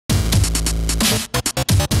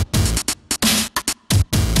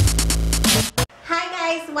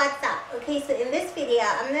what's up? Okay, so in this video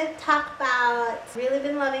I'm going to talk about, really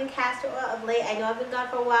been loving castor oil of late. I know I've been gone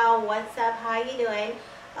for a while. What's up? How you doing?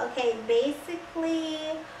 Okay, basically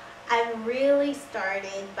I've really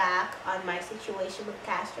started back on my situation with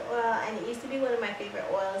castor oil, and it used to be one of my favorite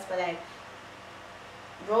oils, but I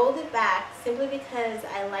rolled it back simply because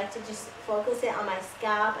I like to just focus it on my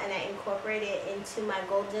scalp, and I incorporate it into my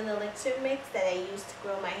golden elixir mix that I use to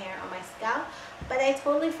grow my hair on my scalp. But I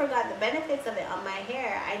totally forgot the benefits of it on my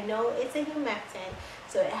hair. I know it's a humectant,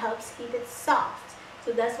 so it helps keep it soft.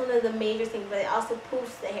 So that's one of the major things, but it also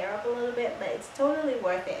poofs the hair up a little bit, but it's totally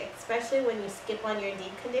worth it, especially when you skip on your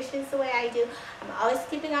deep conditions the way I do. I'm always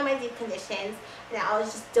skipping on my deep conditions, and I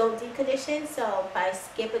always just don't deep condition. So if I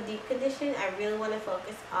skip a deep condition, I really want to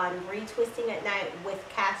focus on retwisting at night with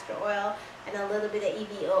castor oil and a little bit of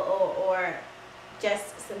EVOO or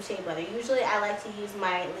just some shea butter. Usually I like to use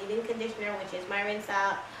my leave-in conditioner, which is my rinse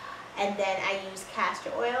out, and then I use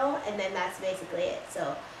castor oil, and then that's basically it.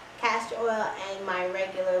 So castor oil and my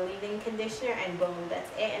regular leave-in conditioner, and boom,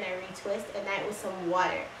 that's it. And I retwist at night with some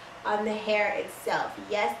water on the hair itself.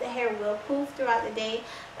 Yes, the hair will poof throughout the day,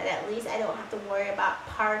 but at least I don't have to worry about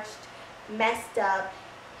parched, messed up,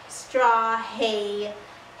 straw,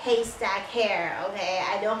 haystack hair. Okay,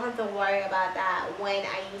 I don't have to worry about that when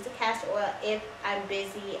I use the castor oil if I'm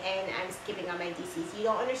busy and I'm skipping on my DCs. You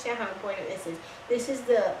don't understand how important this is. This is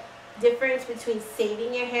the difference between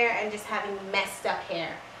saving your hair and just having messed up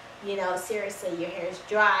hair. You know, seriously, your hair is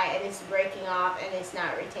dry and it's breaking off and it's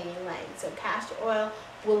not retaining length. So castor oil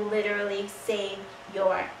will literally save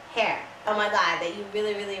your hair. Oh my God, that you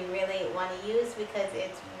really, really, really want to use, because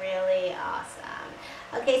it's really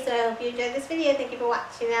awesome. Okay, so I hope you enjoyed this video. Thank you for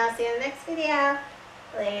watching. I'll see you in the next video.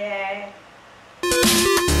 Later.